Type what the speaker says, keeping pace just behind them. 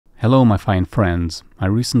Hello my fine friends, I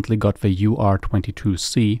recently got the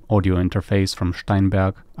UR22C audio interface from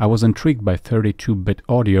Steinberg. I was intrigued by 32-bit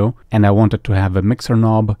audio and I wanted to have a mixer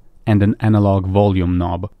knob and an analog volume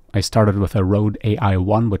knob. I started with a Rode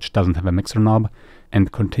AI1 which doesn't have a mixer knob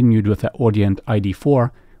and continued with the Audient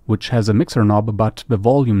ID4 which has a mixer knob but the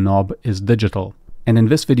volume knob is digital. And in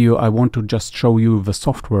this video I want to just show you the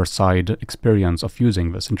software side experience of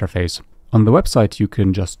using this interface. On the website you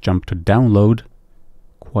can just jump to download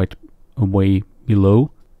quite a way below,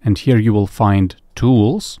 and here you will find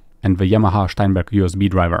tools and the Yamaha Steinberg USB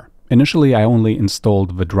driver. Initially I only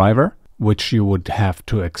installed the driver, which you would have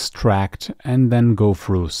to extract and then go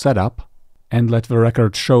through setup. And let the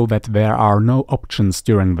record show that there are no options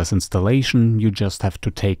during this installation, you just have to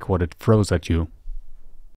take what it throws at you.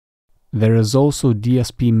 There is also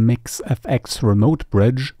dspMixFx remote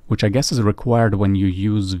bridge, which I guess is required when you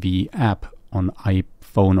use the app on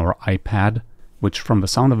iPhone or iPad, which from the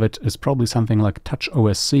sound of it is probably something like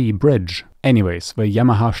TouchOSC bridge. Anyways, the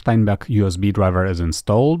Yamaha Steinberg USB driver is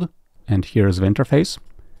installed, and here's the interface.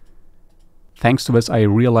 Thanks to this I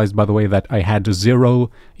realized, by the way, that I had 0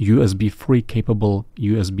 USB 3 capable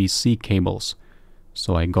USB-C cables.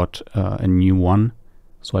 So I got a new one,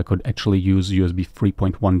 so I could actually use USB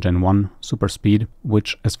 3.1 Gen 1 super speed,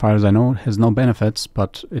 which as far as I know has no benefits,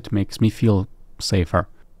 but it makes me feel safer.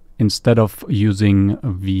 Instead of using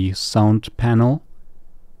the sound panel,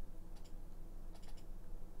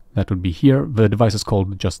 that would be here, the device is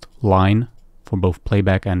called just Line for both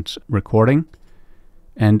playback and recording.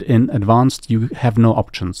 And in advanced you have no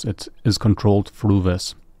options, it is controlled through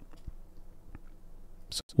this.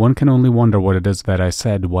 So one can only wonder what it is that I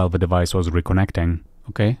said while the device was reconnecting.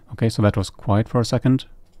 Okay, so that was quiet for a second.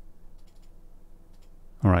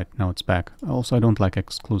 Alright, now it's back. Also, I don't like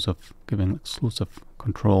giving exclusive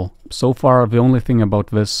control. So far, the only thing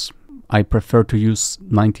about this, I prefer to use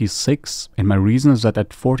 96, and my reason is that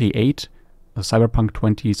at 48, the Cyberpunk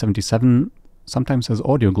 2077 sometimes has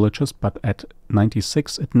audio glitches, but at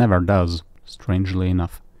 96 it never does, strangely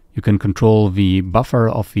enough. You can control the buffer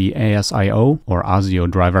of the ASIO or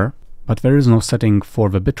ASIO driver, but there is no setting for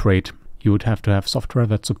the bitrate. You would have to have software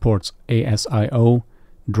that supports ASIO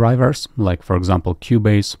drivers, like for example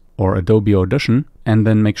Cubase or Adobe Audition, and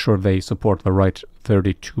then make sure they support the right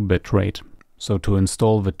 32-bit rate. So to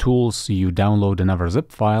install the tools, you download another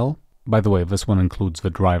zip file. By the way, this one includes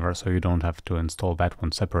the driver, so you don't have to install that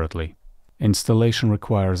one separately. Installation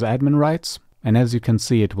requires admin rights, and as you can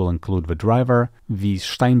see it will include the driver, the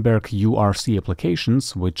Steinberg UR22C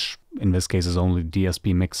applications, which in this case is only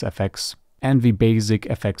dspMixFx, and the basic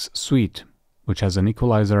FX suite, which has an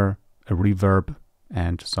equalizer, a reverb,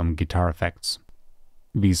 and some guitar effects.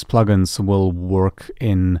 These plugins will work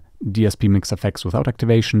in dspMixFx without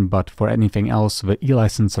activation, but for anything else the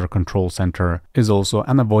eLicenser control center is also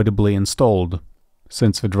unavoidably installed.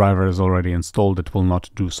 Since the driver is already installed, it will not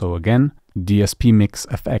do so again.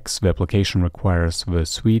 dspMixFx, the application, requires the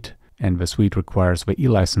suite, and the suite requires the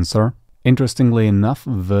eLicenser. Interestingly enough,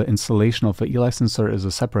 the installation of the eLicenser is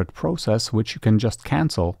a separate process which you can just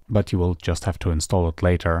cancel, but you will just have to install it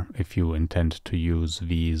later if you intend to use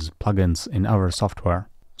these plugins in other software.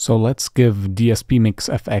 So let's give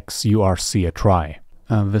dspMixFx UR22C a try.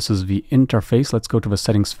 This is the interface. Let's go to the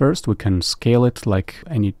settings first. We can scale it like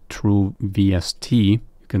any true VST. You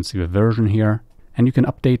can see the version here, and you can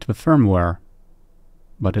update the firmware,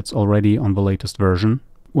 but it's already on the latest version.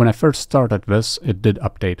 When I first started this, it did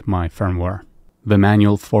update my firmware. The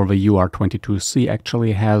manual for the UR22C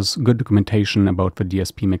actually has good documentation about the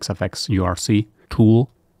dspMixFx UR22C tool.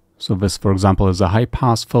 So this, for example, is a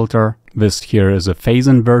high-pass filter. This here is a phase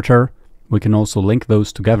inverter. We can also link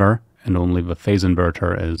those together, and only the phase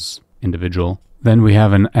inverter is individual. Then we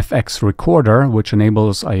have an FX recorder, which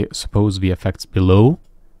enables, I suppose, the effects below.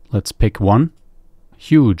 Let's pick one.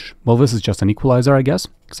 Huge. Well, this is just an equalizer, I guess.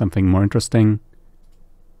 Something more interesting.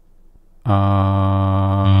 So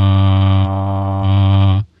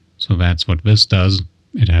that's what this does.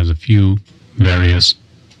 It has a few various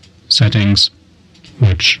settings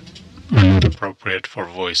which are not appropriate for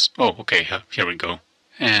voice. Oh, okay, here we go.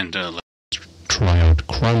 And let's try out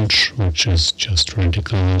crunch, which is just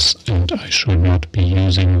ridiculous, and I should not be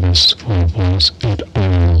using this for voice at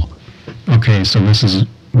all. Okay, so this is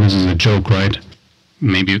a joke, right?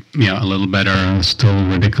 Maybe, yeah, a little better, still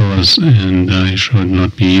ridiculous, and I should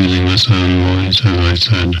not be using this voice, as I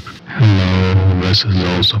said. Hello, this is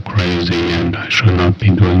also crazy, and I should not be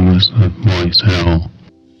doing this voice at all.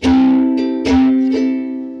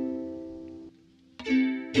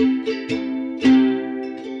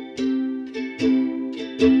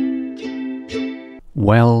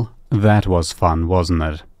 Well, that was fun, wasn't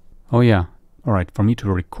it? Oh yeah, Alright, for me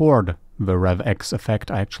to record the RevX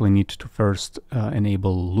effect, I actually need to first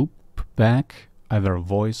enable loopback, either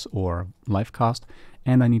voice or livecast,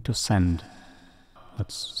 and I need to send.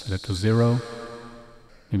 Let's set it to 0.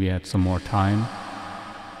 Maybe add some more time.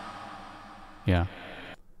 Yeah.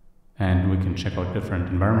 And we can check out different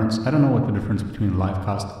environments. I don't know what the difference between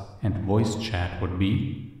livecast and voice chat would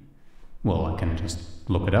be. Well, I can just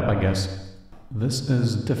look it up, I guess. This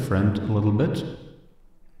is different a little bit.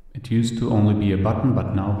 It used to only be a button,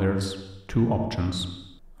 but now there's 2 options.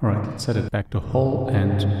 Alright, let's set it back to whole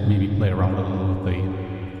and maybe play around a little with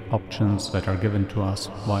the options that are given to us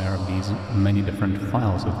via these many different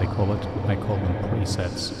files, if they call it. I call them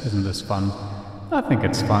presets. Isn't this fun? I think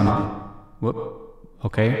it's fun. Whoop.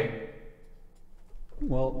 Okay.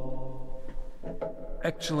 Well,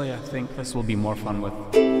 actually I think this will be more fun with...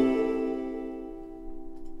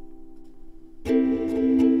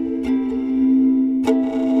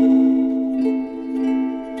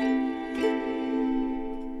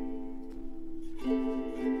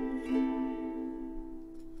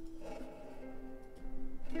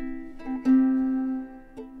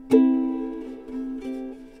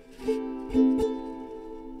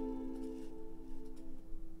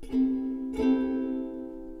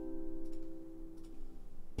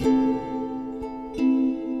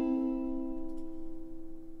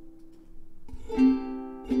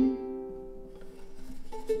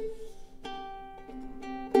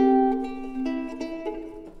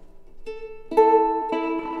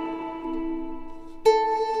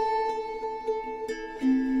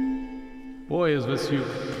 Boy, is this you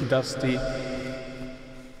dusty.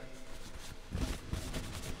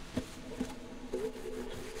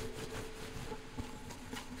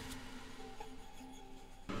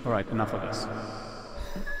 Alright, enough of this.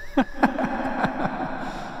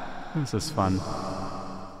 This is fun.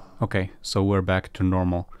 Okay, so we're back to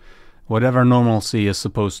normal. Whatever normalcy is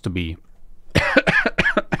supposed to be.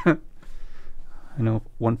 I know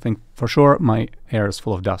one thing for sure, my hair is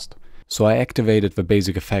full of dust. So I activated the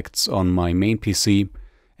basic effects on my main PC,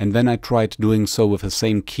 and then I tried doing so with the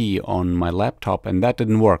same key on my laptop, and that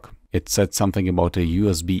didn't work. It said something about a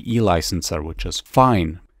USB-E licenser, which is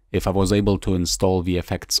fine. If I was able to install the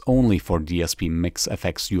effects only for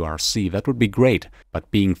dspMixFx URC, that would be great,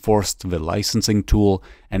 but being forced the licensing tool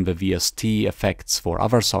and the VST effects for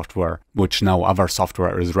other software, which now other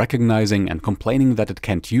software is recognizing and complaining that it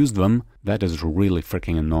can't use them, that is really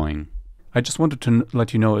freaking annoying. I just wanted to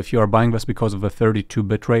let you know, if you are buying this because of the 32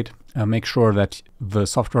 bitrate, make sure that the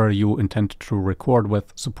software you intend to record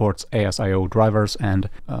with supports ASIO drivers and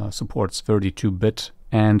supports 32-bit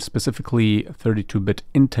and specifically 32-bit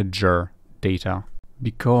integer data.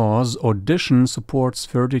 Because Audition supports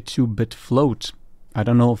 32-bit float. I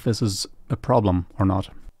don't know if this is a problem or not.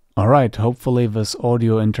 Alright, hopefully this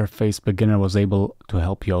audio interface beginner was able to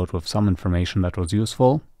help you out with some information that was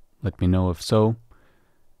useful. Let me know if so.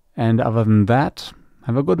 And other than that,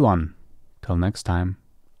 have a good one. Till next time,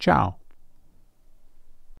 ciao.